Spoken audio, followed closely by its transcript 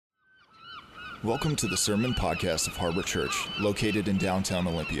Welcome to the Sermon Podcast of Harbor Church, located in downtown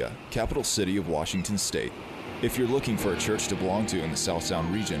Olympia, capital city of Washington State. If you're looking for a church to belong to in the South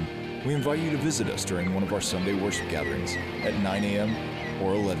Sound region, we invite you to visit us during one of our Sunday worship gatherings at 9 a.m.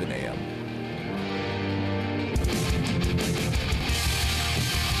 or 11 a.m.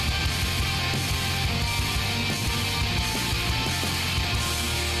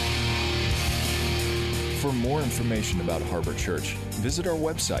 For more information about Harbor Church, visit our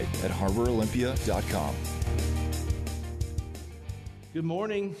website at harborolympia.com. Good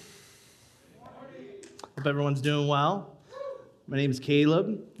morning. Hope everyone's doing well. My name is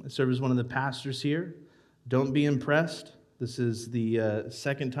Caleb. I serve as one of the pastors here. Don't be impressed. This is the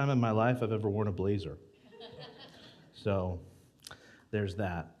second time in my life I've ever worn a blazer. So there's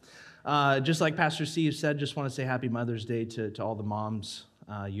that. Just like Pastor Steve said, just want to say Happy Mother's Day to all the moms.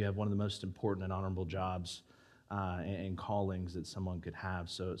 You have one of the most important and honorable jobs and callings that someone could have.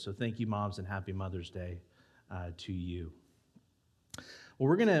 So thank you, moms, and Happy Mother's Day to you. Well,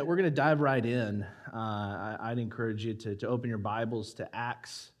 we're gonna dive right in. I'd encourage you to open your Bibles to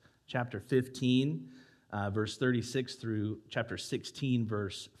Acts chapter 15, verse 36 through chapter 16,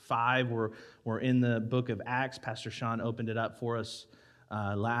 verse 5. We're in the book of Acts. Pastor Sean opened it up for us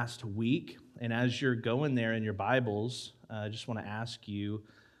last week. And as you're going there in your Bibles, I just want to ask you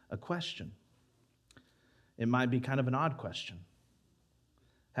a question. It might be kind of an odd question.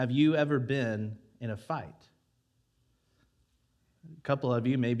 Have you ever been in a fight? A couple of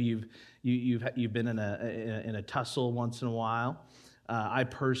you, maybe you've been in a tussle once in a while. I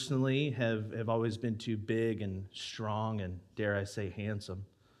personally have always been too big and strong and, dare I say, handsome.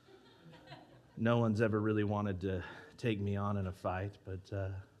 No one's ever really wanted to take me on in a fight, but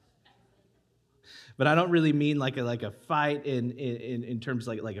I don't really mean like a fight in terms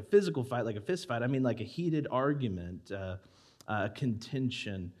like a physical fight, like a fist fight. I mean like a heated argument, a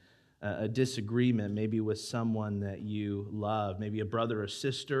contention, a disagreement, maybe with someone that you love, maybe a brother or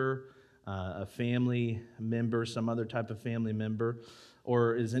sister, a family member, some other type of family member.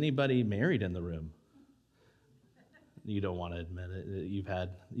 Or is anybody married in the room? You don't want to admit it.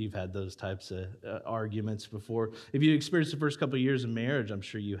 You've had those types of arguments before. If you experienced the first couple of years of marriage, I'm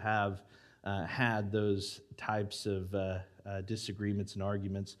sure you have had those types of disagreements and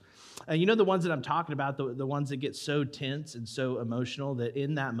arguments. You know the ones that I'm talking about, the ones that get so tense and so emotional that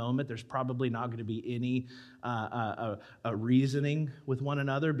in that moment there's probably not going to be any reasoning with one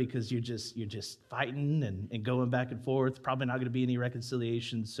another because you're just fighting and going back and forth. Probably not going to be any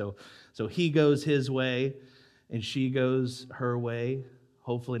reconciliation. So he goes his way and she goes her way.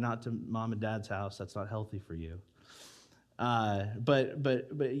 Hopefully not to mom and dad's house. That's not healthy for you. But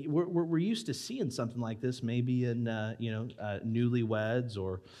we're used to seeing something like this, maybe in newlyweds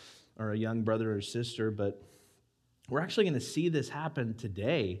or a young brother or sister. But we're actually going to see this happen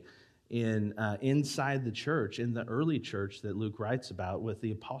today inside the church, in the early church that Luke writes about, with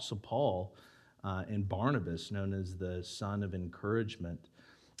the Apostle Paul and Barnabas, known as the son of encouragement.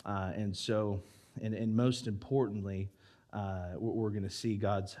 And most importantly, we're going to see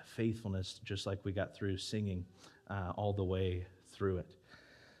God's faithfulness, just like we got through singing all the way through it.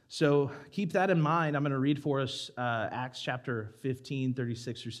 So keep that in mind. I'm going to read for us Acts chapter 15,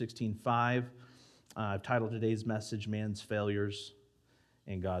 36 through 16, 5. I've titled today's message, Man's Failures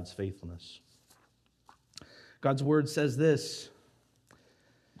and God's Faithfulness. God's word says this: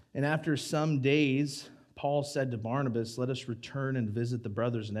 "And after some days, Paul said to Barnabas, 'Let us return and visit the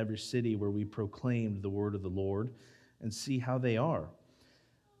brothers in every city where we proclaimed the word of the Lord and see how they are.'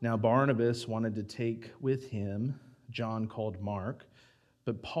 Now Barnabas wanted to take with him John called Mark,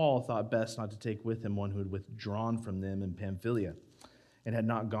 but Paul thought best not to take with him one who had withdrawn from them in Pamphylia and had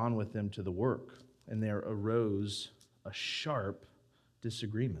not gone with them to the work. And there arose a sharp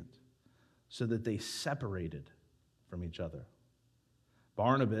disagreement, so that they separated from each other.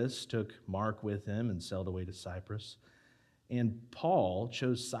 Barnabas took Mark with him and sailed away to Cyprus. And Paul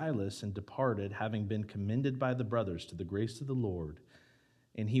chose Silas and departed, having been commended by the brothers to the grace of the Lord.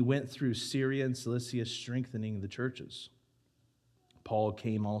 And he went through Syria and Cilicia, strengthening the churches. Paul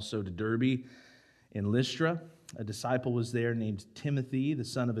came also to Derbe in Lystra. A disciple was there named Timothy, the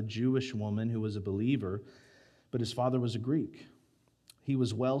son of a Jewish woman who was a believer, but his father was a Greek. He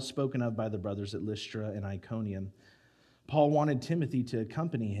was well spoken of by the brothers at Lystra and Iconium. Paul wanted Timothy to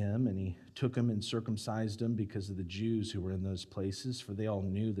accompany him, and he took him and circumcised him because of the Jews who were in those places, for they all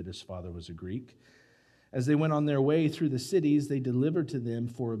knew that his father was a Greek. As they went on their way through the cities, they delivered to them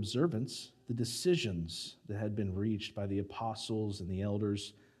for observance the decisions that had been reached by the apostles and the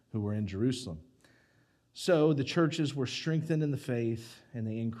elders who were in Jerusalem. So the churches were strengthened in the faith, and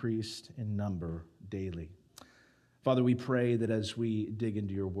they increased in number daily." Father, we pray that as we dig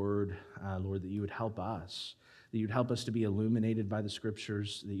into your word, Lord, that you would help us, that you'd help us to be illuminated by the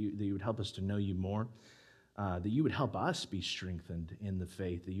scriptures, that you would help us to know you more, that you would help us be strengthened in the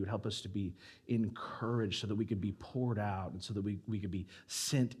faith, that you would help us to be encouraged so that we could be poured out and so that we could be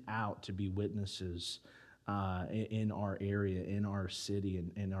sent out to be witnesses in our area, in our city,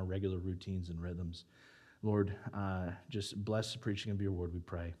 and in our regular routines and rhythms. Lord, just bless the preaching of your word, we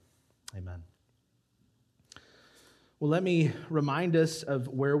pray. Amen. Well, let me remind us of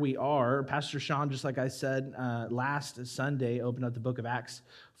where we are. Pastor Sean, just like I said, last Sunday opened up the book of Acts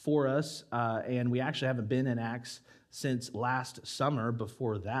for us, and we actually haven't been in Acts since last summer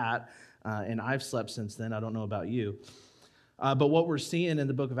before that, and I've slept since then. I don't know about you. But what we're seeing in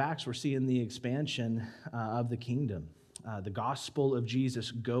the book of Acts, we're seeing the expansion of the kingdom, the gospel of Jesus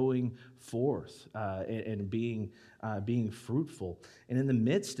going forth and being fruitful. And in the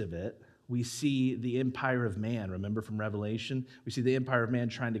midst of it, we see the empire of man. Remember from Revelation? We see the empire of man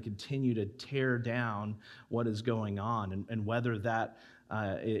trying to continue to tear down what is going on. And whether that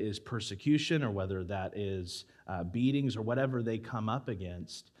is persecution or whether that is beatings or whatever they come up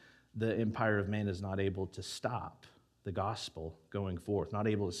against, the empire of man is not able to stop the gospel going forth, not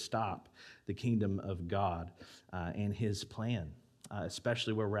able to stop the kingdom of God and his plan,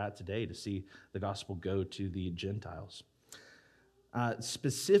 especially where we're at today to see the gospel go to the Gentiles.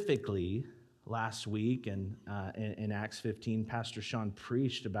 Specifically, last week in Acts 15, Pastor Sean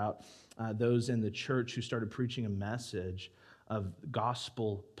preached about those in the church who started preaching a message of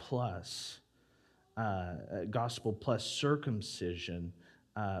gospel plus circumcision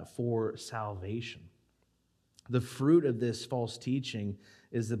for salvation. The fruit of this false teaching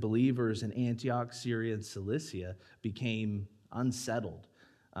is the believers in Antioch, Syria, and Cilicia became unsettled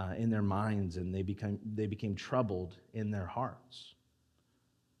in their minds, and they became troubled in their hearts.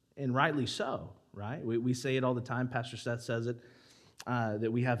 And rightly so, right? We say it all the time. Pastor Seth says it,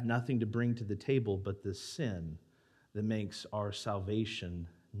 that we have nothing to bring to the table but the sin that makes our salvation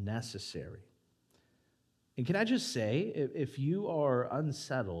necessary. And can I just say, if you are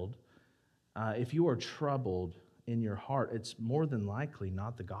unsettled, if you are troubled in your heart, it's more than likely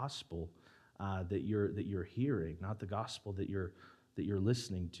not the gospel that you're hearing, not the gospel that you're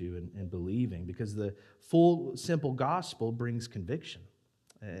listening to and believing, because the full, simple gospel brings conviction.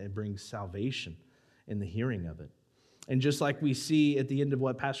 It brings salvation in the hearing of it. And just like we see at the end of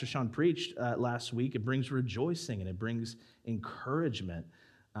what Pastor Sean preached last week, it brings rejoicing and it brings encouragement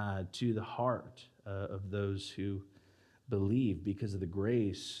to the heart of those who believe because of the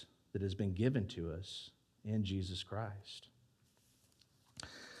grace that has been given to us in Jesus Christ.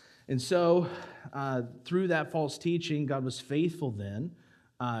 And so, through that false teaching, God was faithful then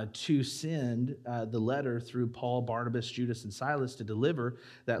to send the letter through Paul, Barnabas, Judas, and Silas to deliver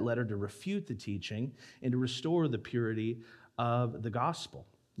that letter to refute the teaching and to restore the purity of the gospel.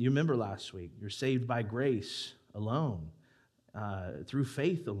 You remember last week, you're saved by grace alone, through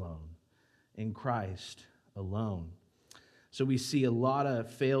faith alone, in Christ alone. So we see a lot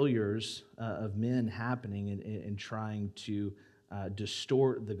of failures of men happening in trying to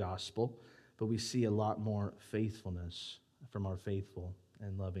distort the gospel, but we see a lot more faithfulness from our faithful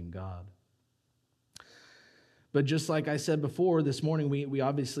and loving God. But just like I said before, this morning we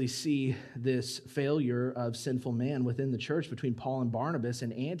obviously see this failure of sinful man within the church between Paul and Barnabas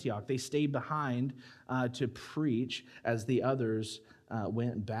in Antioch. They stayed behind to preach as the others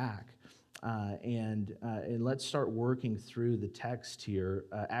went back. And let's start working through the text here,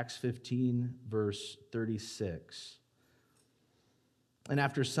 Acts 15, verse 36. And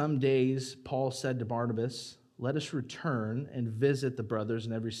after some days, Paul said to Barnabas, "Let us return and visit the brothers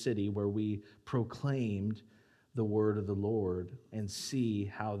in every city where we proclaimed the word of the Lord and see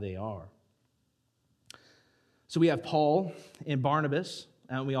how they are." So we have Paul and Barnabas,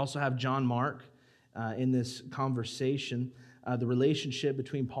 and we also have John Mark in this conversation. The relationship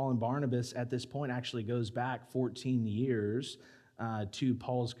between Paul and Barnabas at this point actually goes back 14 years to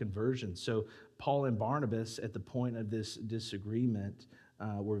Paul's conversion. So Paul and Barnabas, at the point of this disagreement,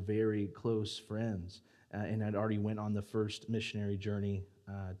 were very close friends and had already went on the first missionary journey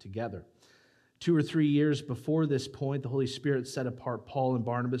together. 2 or 3 years before this point, the Holy Spirit set apart Paul and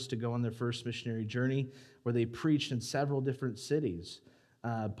Barnabas to go on their first missionary journey, where they preached in several different cities.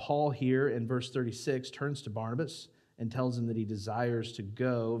 Paul here in verse 36 turns to Barnabas and tells him that he desires to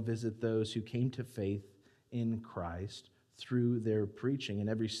go visit those who came to faith in Christ through their preaching in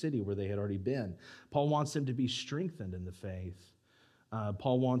every city where they had already been. Paul wants them to be strengthened in the faith.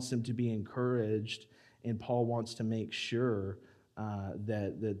 Paul wants them to be encouraged, and Paul wants to make sure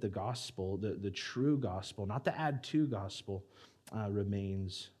that the gospel, the true gospel, not the add to gospel,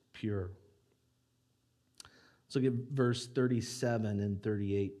 remains pure. Let's look at verse 37 and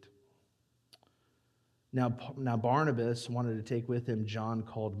 38. Now Barnabas wanted to take with him John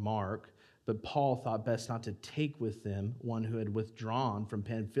called Mark, but Paul thought best not to take with them one who had withdrawn from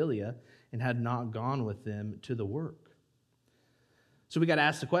Pamphylia and had not gone with them to the work. So we got to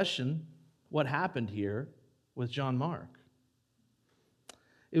ask the question, what happened here with John Mark?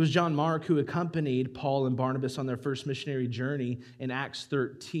 It was John Mark who accompanied Paul and Barnabas on their first missionary journey in Acts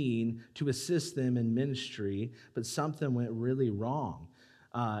 13 to assist them in ministry, but something went really wrong.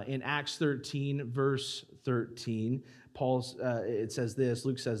 In Acts 13, verse 13, it says this,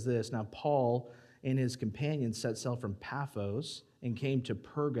 Luke says this, now Paul and his companions set sail from Paphos and came to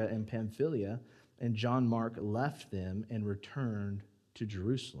Perga in Pamphylia, and John Mark left them and returned to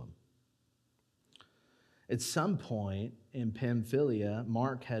Jerusalem. At some point in Pamphylia,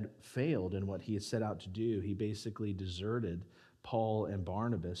 Mark had failed in what he had set out to do. He basically deserted Paul and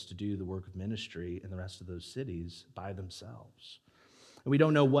Barnabas to do the work of ministry in the rest of those cities by themselves. And we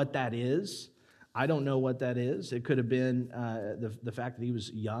don't know what that is. I don't know what that is. It could have been the fact that he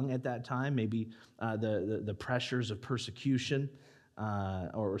was young at that time, maybe the pressures of persecution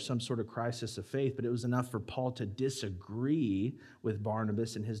or some sort of crisis of faith, but it was enough for Paul to disagree with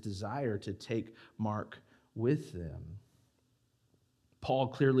Barnabas and his desire to take Mark with them. Paul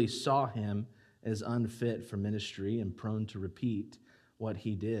clearly saw him as unfit for ministry and prone to repeat what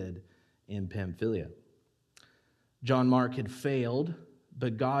he did in Pamphylia. John Mark had failed,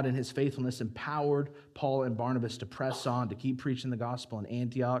 but God in his faithfulness empowered Paul and Barnabas to press on, to keep preaching the gospel in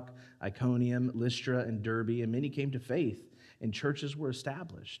Antioch, Iconium, Lystra, and Derbe, and many came to faith, and churches were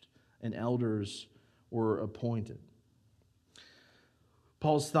established, and elders were appointed.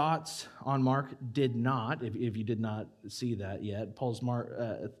 Paul's thoughts on Mark did not, if you did not see that yet, Paul's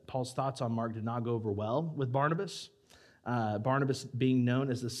thoughts on Mark did not go over well with Barnabas. Barnabas, being known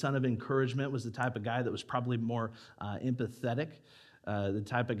as the son of encouragement, was the type of guy that was probably more empathetic, the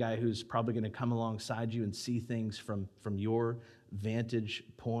type of guy who's probably going to come alongside you and see things from your vantage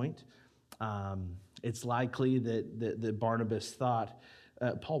point. It's likely that Barnabas thought,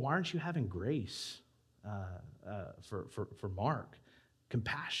 Paul, why aren't you having grace for Mark?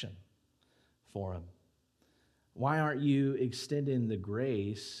 Compassion for him. Why aren't you extending the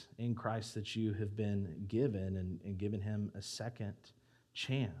grace in Christ that you have been given and giving him a second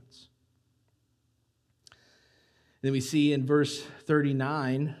chance? Then we see in verse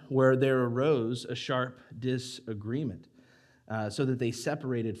 39 where there arose a sharp disagreement so that they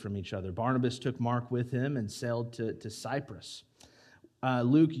separated from each other. Barnabas took Mark with him and sailed to Cyprus.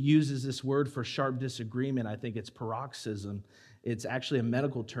 Luke uses this word for sharp disagreement. I think it's paroxysm. It's actually a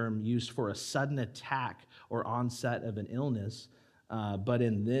medical term used for a sudden attack or onset of an illness. But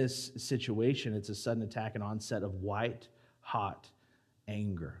in this situation, it's a sudden attack and onset of white-hot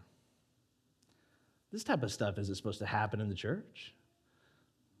anger. This type of stuff isn't supposed to happen in the church.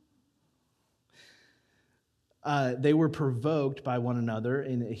 They were provoked by one another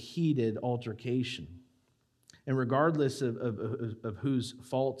in a heated altercation. And regardless of whose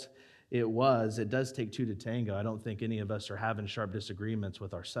fault it was, it does take two to tango. I don't think any of us are having sharp disagreements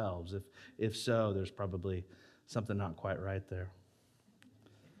with ourselves. If so, there's probably something not quite right there.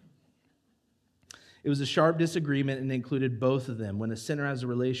 It was a sharp disagreement and included both of them. When a sinner has a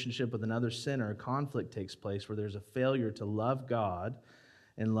relationship with another sinner, a conflict takes place where there's a failure to love God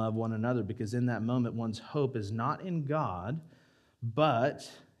and love one another, because in that moment, one's hope is not in God, but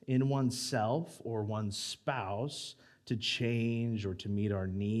in oneself or one's spouse to change or to meet our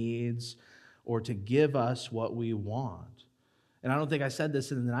needs or to give us what we want. And I don't think I said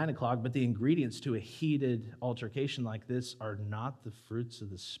this in the 9 o'clock, but the ingredients to a heated altercation like this are not the fruits of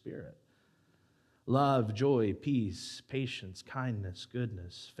the Spirit. Love, joy, peace, patience, kindness,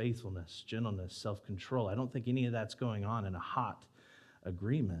 goodness, faithfulness, gentleness, self-control. I don't think any of that's going on in a hot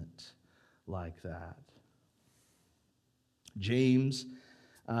agreement like that. James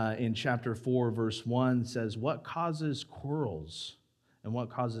in chapter 4, verse 1 says, "What causes quarrels and what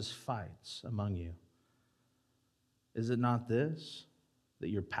causes fights among you? Is it not this, that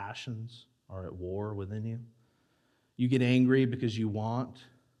your passions are at war within you? You get angry because you want,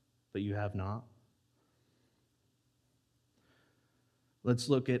 but you have not." Let's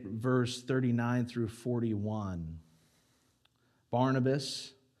look at verse 39 through 41.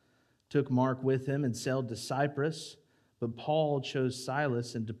 Barnabas took Mark with him and sailed to Cyprus, but Paul chose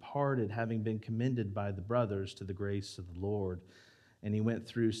Silas and departed, having been commended by the brothers to the grace of the Lord. And he went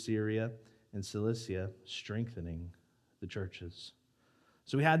through Syria and Cilicia, strengthening the churches.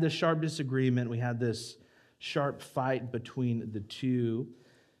 So we had this sharp disagreement. We had this sharp fight between the two.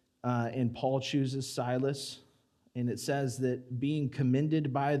 And Paul chooses Silas. And it says that being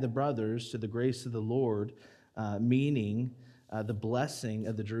commended by the brothers to the grace of the Lord, meaning the blessing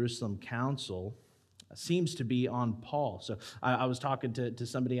of the Jerusalem council seems to be on Paul. So I was talking to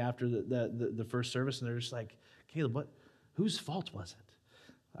somebody after the first service, and they're just like, Caleb, whose fault was it?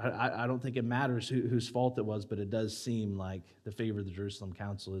 I don't think it matters whose fault it was, but it does seem like the favor of the Jerusalem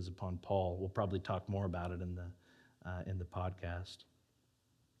council is upon Paul. We'll probably talk more about it in the podcast.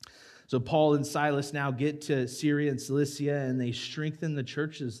 So Paul and Silas now get to Syria and Cilicia, and they strengthen the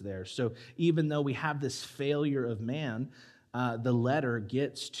churches there. So even though we have this failure of man, the letter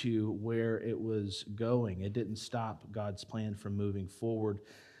gets to where it was going. It didn't stop God's plan from moving forward.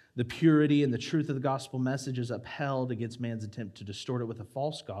 The purity and the truth of the gospel message is upheld against man's attempt to distort it with a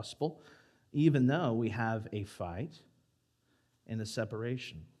false gospel, even though we have a fight and a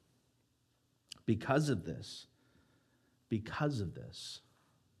separation. Because of this,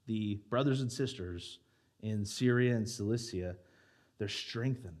 the brothers and sisters in Syria and Cilicia, they're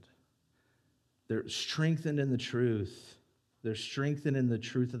strengthened. They're strengthened in the truth. They're strengthened in the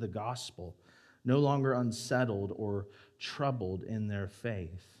truth of the gospel, no longer unsettled or troubled in their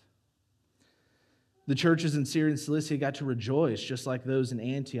faith. The churches in Syria and Cilicia got to rejoice, just like those in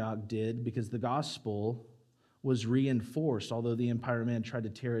Antioch did, because the gospel was reinforced, although the empire man tried to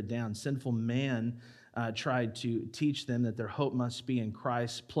tear it down. Sinful man tried to teach them that their hope must be in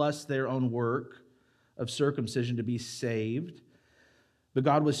Christ, plus their own work of circumcision to be saved. But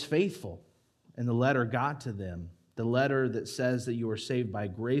God was faithful, and the letter got to them. The letter that says that you are saved by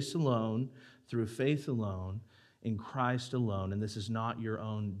grace alone, through faith alone, in Christ alone, and this is not your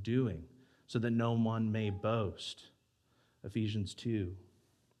own doing, so that no one may boast. Ephesians 2.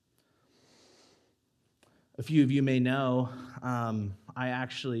 A few of you may know, I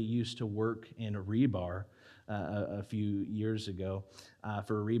actually used to work in a rebar a few years ago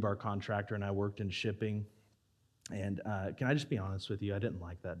for a rebar contractor, and I worked in shipping. And can I just be honest with you? I didn't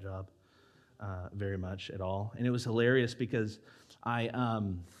like that job very much at all. And it was hilarious because I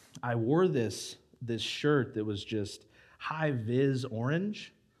wore this shirt that was just high-vis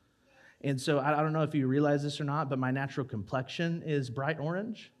orange. And so I don't know if you realize this or not, but my natural complexion is bright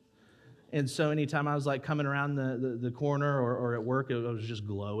orange. And so anytime I was like coming around the corner or at work, it was just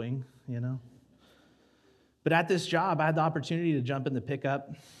glowing, you know. But at this job, I had the opportunity to jump in the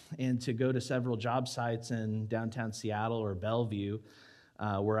pickup and to go to several job sites in downtown Seattle or Bellevue,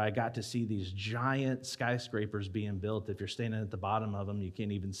 where I got to see these giant skyscrapers being built. If you're standing at the bottom of them, you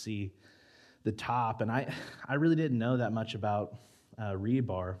can't even see the top. And I really didn't know that much about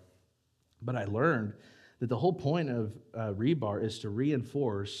rebar, but I learned that the whole point of rebar is to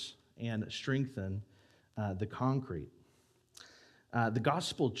reinforce and strengthen the concrete. The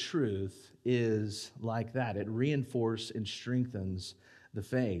gospel truth is like that. It reinforces and strengthens the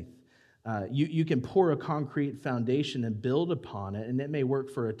faith. You can pour a concrete foundation and build upon it, and it may work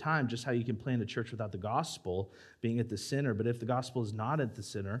for a time, just how you can plant a church without the gospel being at the center. But if the gospel is not at the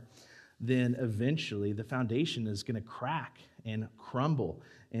center, then eventually the foundation is going to crack and crumble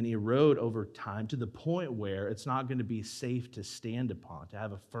and erode over time to the point where it's not going to be safe to stand upon, to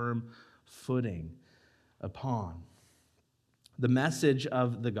have a firm footing upon. The message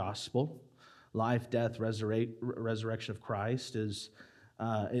of the gospel, life, death, resurrection of Christ, is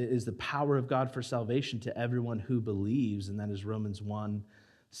the power of God for salvation to everyone who believes, and that is Romans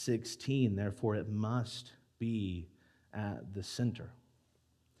 1:16. Therefore, it must be at the center.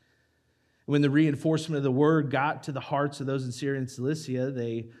 When the reinforcement of the word got to the hearts of those in Syria and Cilicia,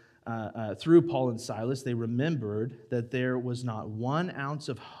 they, through Paul and Silas, they remembered that there was not 1 ounce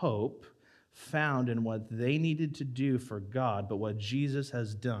of hope found in what they needed to do for God, but what Jesus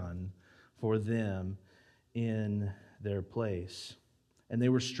has done for them in their place. And they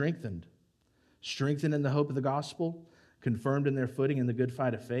were strengthened in the hope of the gospel, confirmed in their footing in the good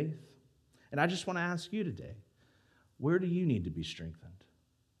fight of faith. And I just want to ask you today, where do you need to be strengthened?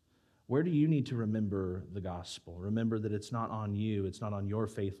 Where do you need to remember the gospel? Remember that it's not on you, it's not on your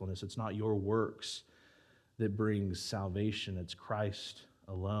faithfulness, it's not your works that brings salvation. It's Christ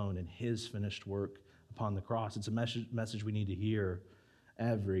alone and his finished work upon the cross. It's a message we need to hear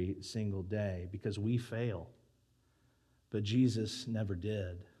every single day because we fail. But Jesus never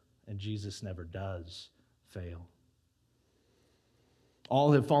did, and Jesus never does fail.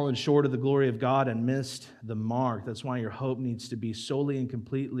 All have fallen short of the glory of God and missed the mark. That's why your hope needs to be solely and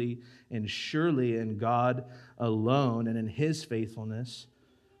completely and surely in God alone and in his faithfulness,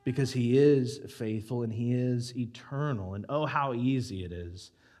 because he is faithful and he is eternal. And oh, how easy it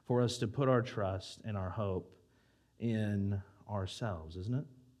is for us to put our trust and our hope in ourselves, isn't it?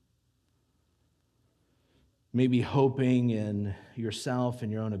 maybe hoping in yourself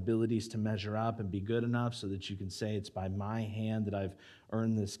and your own abilities to measure up and be good enough so that you can say it's by my hand that I've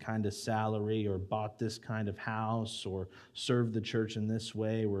earned this kind of salary or bought this kind of house or served the church in this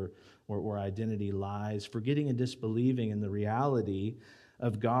way where identity lies, forgetting and disbelieving in the reality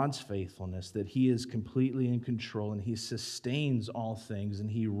of God's faithfulness, that he is completely in control and he sustains all things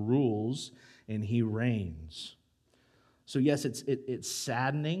and he rules and he reigns. So yes, it's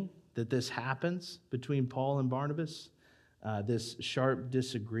saddening that this happens between Paul and Barnabas, this sharp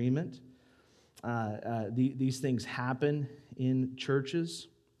disagreement. These things happen in churches.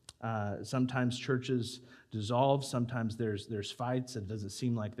 Sometimes churches dissolve. Sometimes there's fights. It doesn't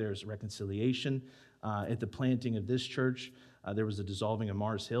seem like there's reconciliation. At the planting of this church, there was a dissolving of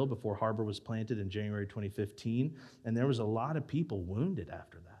Mars Hill before Harbor was planted in January 2015, and there was a lot of people wounded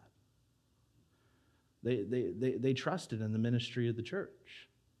after that. They trusted in the ministry of the church.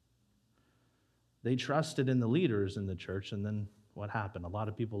 They trusted in the leaders in the church, and then what happened? A lot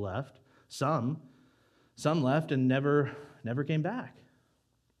of people left. Some left and never came back.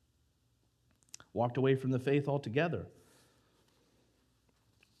 Walked away from the faith altogether.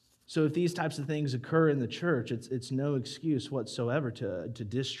 So if these types of things occur in the church, it's no excuse whatsoever to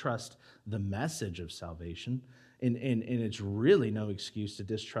distrust the message of salvation, and it's really no excuse to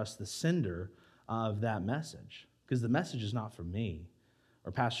distrust the sender of that message, because the message is not from me,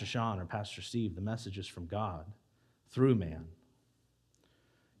 or Pastor Sean, or Pastor Steve. The message is from God, through man.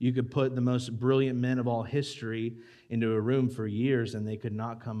 You could put the most brilliant men of all history into a room for years, and they could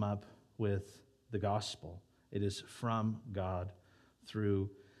not come up with the gospel. It is from God,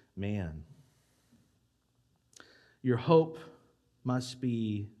 through man. Your hope must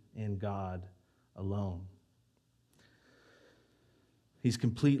be in God alone. He's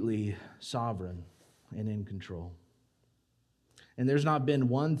completely sovereign and in control. And there's not been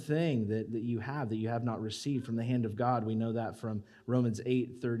one thing that you have not received from the hand of God. We know that from Romans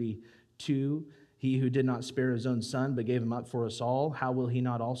 8:32. He who did not spare his own son, but gave him up for us all, how will he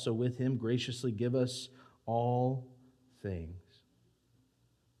not also with him graciously give us all things?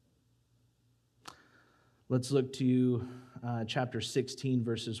 Let's look to chapter 16,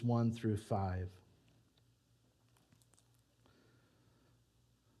 verses 1 through 5.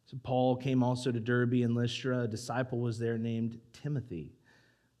 So Paul came also to Derbe and Lystra. A disciple was there named Timothy,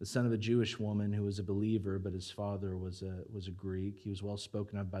 the son of a Jewish woman who was a believer, but his father was a Greek. He was well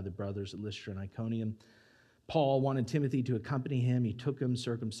spoken of by the brothers at Lystra and Iconium. Paul wanted Timothy to accompany him. He took him,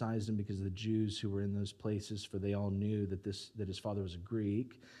 circumcised him because of the Jews who were in those places, for they all knew that his father was a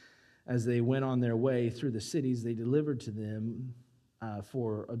Greek. As they went on their way through the cities, they delivered to them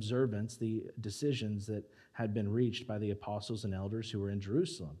for observance the decisions that had been reached by the apostles and elders who were in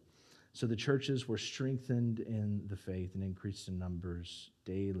Jerusalem. So the churches were strengthened in the faith and increased in numbers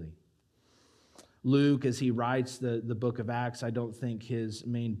daily. Luke, as he writes the book of Acts, I don't think his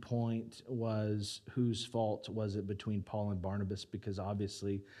main point was whose fault was it between Paul and Barnabas, because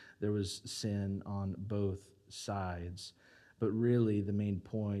obviously there was sin on both sides. But really the main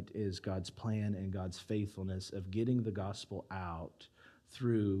point is God's plan and God's faithfulness of getting the gospel out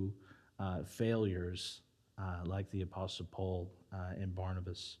through failures like the Apostle Paul and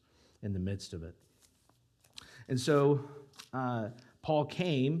Barnabas in the midst of it. And so Paul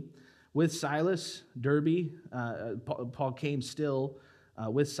came with Silas, Derbe. Paul came still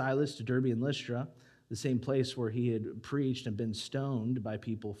with Silas to Derbe and Lystra, the same place where he had preached and been stoned by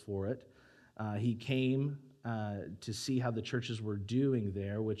people for it. He came to see how the churches were doing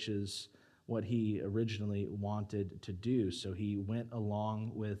there, which is what he originally wanted to do. So he went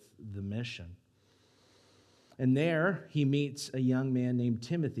along with the mission. And there he meets a young man named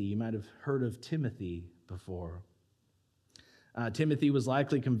Timothy. You might have heard of Timothy before. Timothy was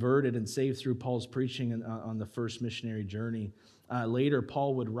likely converted and saved through Paul's preaching on the first missionary journey. Later,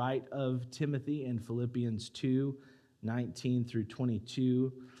 Paul would write of Timothy in Philippians 2:19 through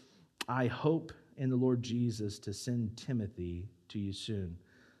 22. I hope in the Lord Jesus to send Timothy to you soon,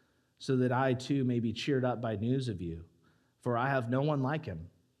 so that I too may be cheered up by news of you. For I have no one like him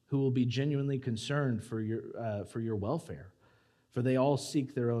who will be genuinely concerned for your welfare. For they all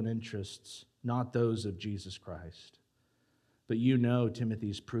seek their own interests, not those of Jesus Christ. But you know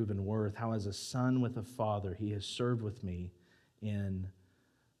Timothy's proven worth, how as a son with a father he has served with me in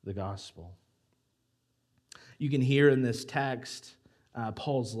the gospel. You can hear in this text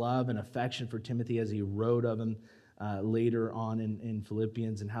Paul's love and affection for Timothy as he wrote of him later on in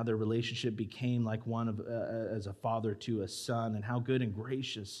Philippians, and how their relationship became like one of as a father to a son, and how good and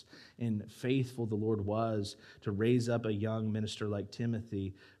gracious and faithful the Lord was to raise up a young minister like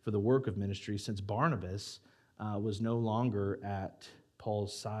Timothy for the work of ministry, since Barnabas was no longer at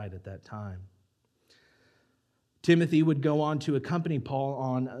Paul's side at that time. Timothy would go on to accompany Paul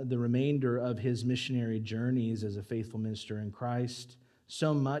on the remainder of his missionary journeys as a faithful minister in Christ,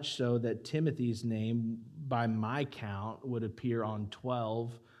 so much so that Timothy's name, by my count, would appear on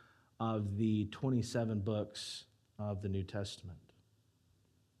 12 of the 27 books of the New Testament.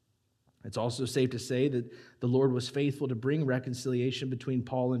 It's also safe to say that the Lord was faithful to bring reconciliation between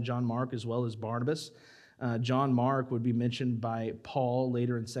Paul and John Mark as well as Barnabas. John Mark would be mentioned by Paul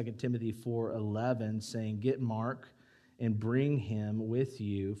later in 2 Timothy 4:11, saying, "Get Mark and bring him with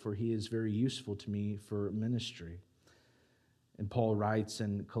you, for he is very useful to me for ministry." And Paul writes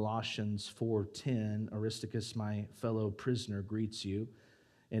in Colossians 4:10, "Aristarchus, my fellow prisoner, greets you.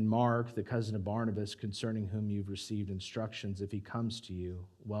 And Mark, the cousin of Barnabas, concerning whom you've received instructions, if he comes to you,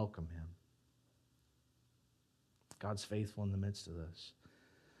 welcome him." God's faithful in the midst of this.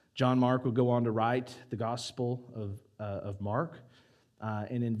 John Mark will go on to write the Gospel of Mark.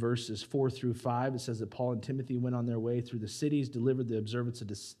 And in verses 4 through 5, it says that Paul and Timothy went on their way through the cities, delivered the observance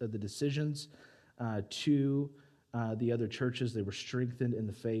of the decisions to the other churches. They were strengthened in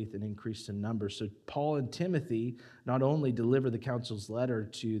the faith and increased in number. So Paul and Timothy not only deliver the council's letter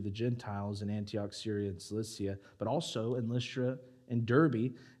to the Gentiles in Antioch, Syria, and Cilicia, but also in Lystra and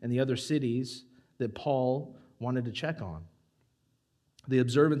Derbe and the other cities that Paul wanted to check on. The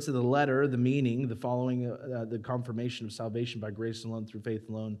observance of the letter, the meaning, the following, the confirmation of salvation by grace alone, through faith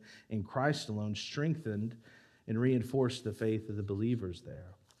alone, in Christ alone, strengthened and reinforced the faith of the believers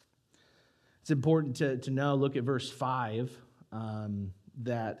there. It's important to know, look at verse 5,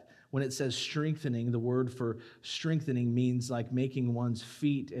 that when it says strengthening, the word for strengthening means like making one's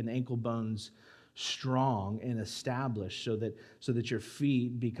feet and ankle bones strong and established so that your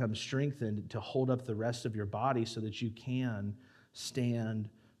feet become strengthened to hold up the rest of your body so that you can stand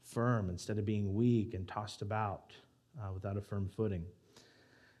firm instead of being weak and tossed about without a firm footing.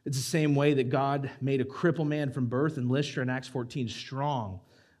 It's the same way that God made a crippled man from birth in Lystra in Acts 14 strong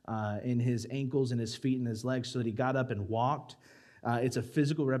in his ankles and his feet and his legs so that he got up and walked. It's a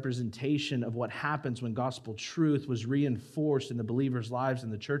physical representation of what happens when gospel truth was reinforced in the believers' lives in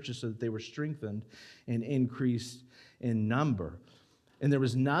the churches so that they were strengthened and increased in number. And there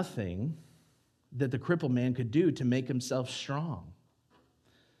was nothing that the crippled man could do to make himself strong.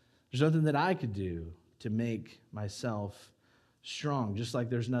 There's nothing that I could do to make myself strong, just like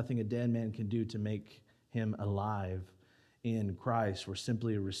there's nothing a dead man can do to make him alive in Christ. We're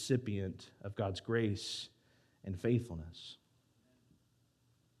simply a recipient of God's grace and faithfulness.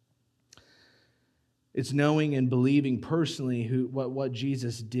 It's knowing and believing personally what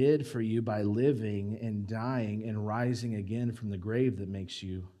Jesus did for you by living and dying and rising again from the grave that makes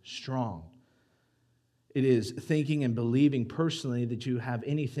you strong. It is thinking and believing personally that you have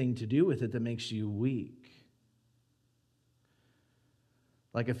anything to do with it that makes you weak.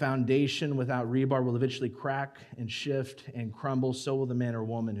 Like a foundation without rebar will eventually crack and shift and crumble, so will the man or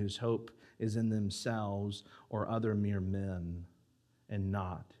woman whose hope is in themselves or other mere men and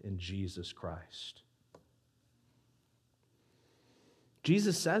not in Jesus Christ.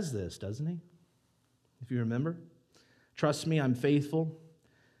 Jesus says this, doesn't he? If you remember. Trust me, I'm faithful.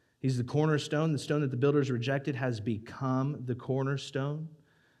 He's the cornerstone. The stone that the builders rejected has become the cornerstone.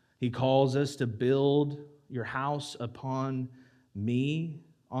 He calls us to build your house upon me,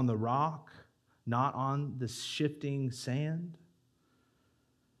 on the rock, not on the shifting sand.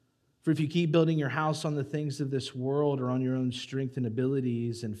 For if you keep building your house on the things of this world or on your own strength and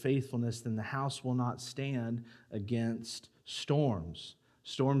abilities and faithfulness, then the house will not stand against storms.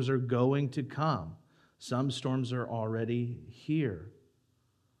 Storms are going to come. Some storms are already here.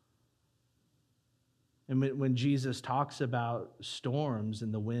 And when Jesus talks about storms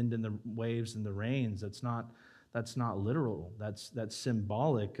and the wind and the waves and the rains, that's not literal. That's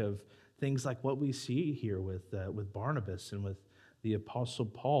symbolic of things like what we see here with Barnabas and with the Apostle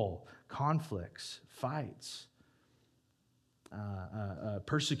Paul: conflicts, fights,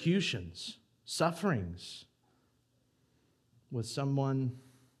 persecutions, sufferings with someone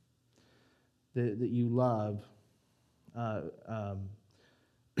that you love,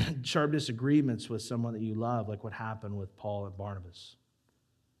 sharp disagreements with someone that you love, like what happened with Paul and Barnabas.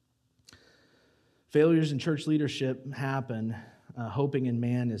 Failures in church leadership happen. Hoping in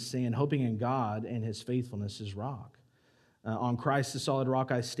man is sand. Hoping in God and his faithfulness is rock. On Christ, the solid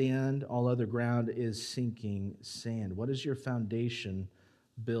rock I stand. All other ground is sinking sand. What is your foundation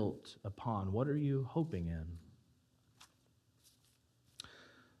built upon? What are you hoping in?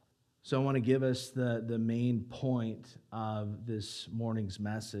 So I want to give us the main point of this morning's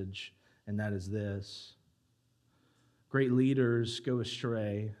message, and that is this. Great leaders go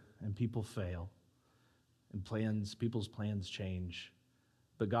astray, and people fail. And people's plans change.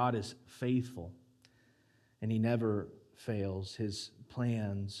 But God is faithful. and he never fails. His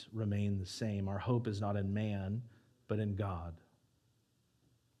plans remain the same. Our hope is not in man, but in God.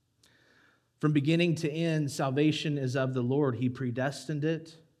 From beginning to end, salvation is of the Lord. He predestined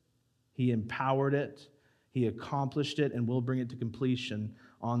it, he empowered it, he accomplished it, and will bring it to completion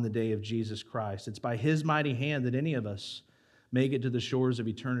on the day of Jesus Christ. It's by his mighty hand that any of us make it to the shores of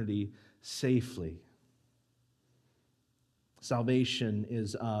eternity safely. Salvation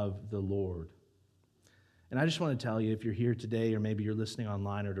is of the Lord. And I just want to tell you, if you're here today, or maybe you're listening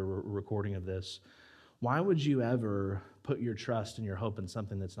online or to a recording of this, why would you ever put your trust and your hope in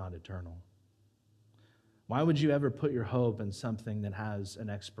something that's not eternal? Why would you ever put your hope in something that has an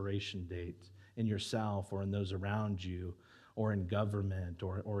expiration date in yourself or in those around you or in government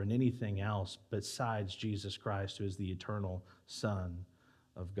or in anything else besides Jesus Christ, who is the eternal Son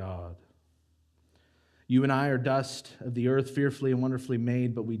of God? You and I are dust of the earth, fearfully and wonderfully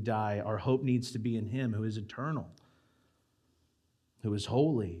made, but we die. Our hope needs to be in him who is eternal, who is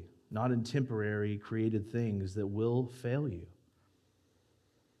holy, not in temporary created things that will fail you.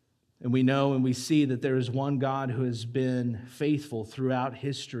 And we know and we see that there is one God who has been faithful throughout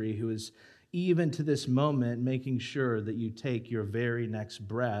history, who is even to this moment making sure that you take your very next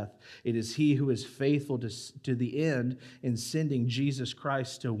breath. It is he who is faithful to the end in sending Jesus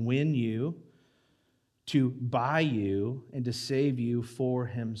Christ to win you, to buy you, and to save you for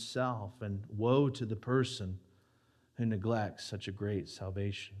himself. And woe to the person who neglects such a great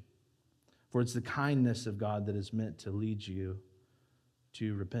salvation. For it's the kindness of God that is meant to lead you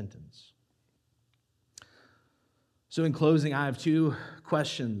to repentance. So in closing, I have two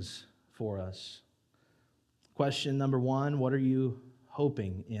questions for us. Question number one, what are you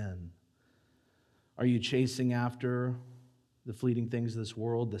hoping in? Are you chasing after the fleeting things of this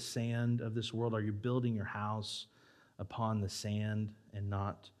world, the sand of this world? Are you building your house upon the sand and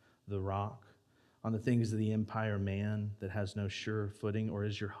not the rock? On the things of the empire man that has no sure footing? Or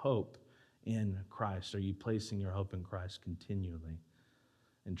is your hope in Christ? Are you placing your hope in Christ continually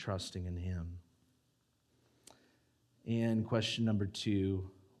and trusting in him? And question number two,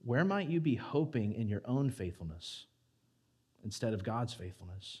 where might you be hoping in your own faithfulness instead of God's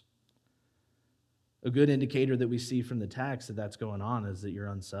faithfulness? A good indicator that we see from the text that that's going on is that you're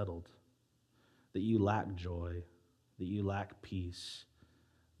unsettled, that you lack joy, that you lack peace,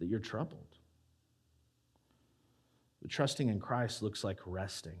 that you're troubled. But trusting in Christ looks like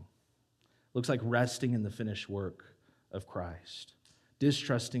resting. Looks like resting in the finished work of Christ.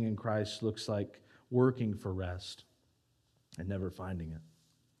 Distrusting in Christ looks like working for rest and never finding it.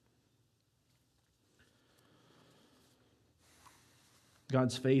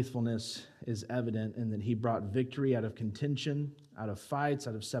 God's faithfulness is evident in that he brought victory out of contention, out of fights,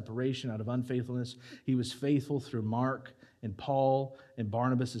 out of separation, out of unfaithfulness. He was faithful through Mark and Paul and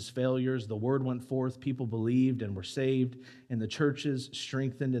Barnabas' failures. The word went forth, people believed and were saved, and the churches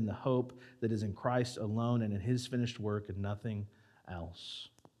strengthened in the hope that is in Christ alone and in his finished work and nothing else.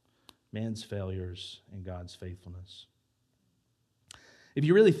 Man's failures and God's faithfulness. If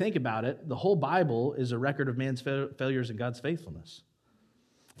you really think about it, the whole Bible is a record of man's failures and God's faithfulness.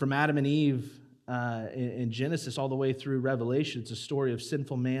 From Adam and Eve in Genesis all the way through Revelation, it's a story of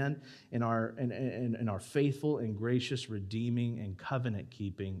sinful man and our faithful and gracious, redeeming and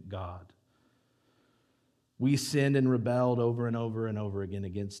covenant-keeping God. We sinned and rebelled over and over and over again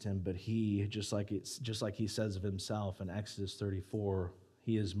against him, but he, just like he says of himself in Exodus 34,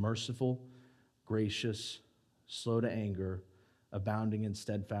 he is merciful, gracious, slow to anger, abounding in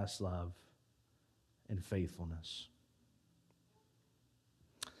steadfast love and faithfulness.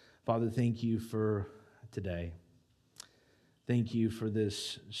 Father, thank you for today. Thank you for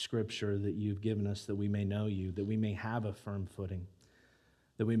this scripture that you've given us that we may know you, that we may have a firm footing,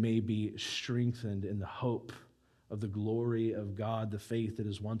 that we may be strengthened in the hope of the glory of God, the faith that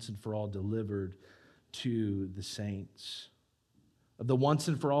is once and for all delivered to the saints, of the once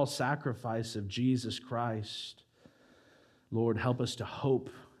and for all sacrifice of Jesus Christ. Lord, help us to hope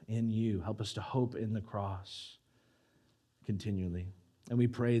in you. Help us to hope in the cross continually. And we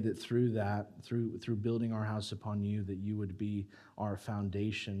pray that through that, through building our house upon you, that you would be our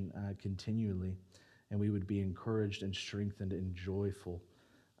foundation continually, and we would be encouraged and strengthened and joyful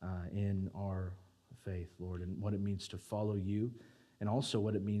in our faith, Lord, and what it means to follow you, and also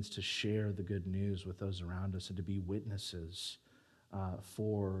what it means to share the good news with those around us and to be witnesses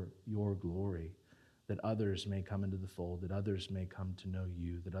for your glory, that others may come into the fold, that others may come to know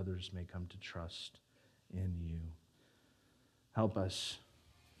you, that others may come to trust in you. Help us,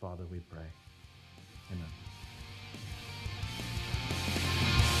 Father, we pray. Amen.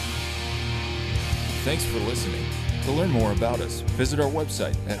 Thanks for listening. To learn more about us, visit our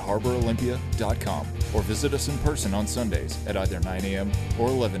website at harborolympia.com or visit us in person on Sundays at either 9 a.m. or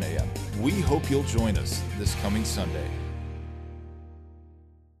 11 a.m. We hope you'll join us this coming Sunday.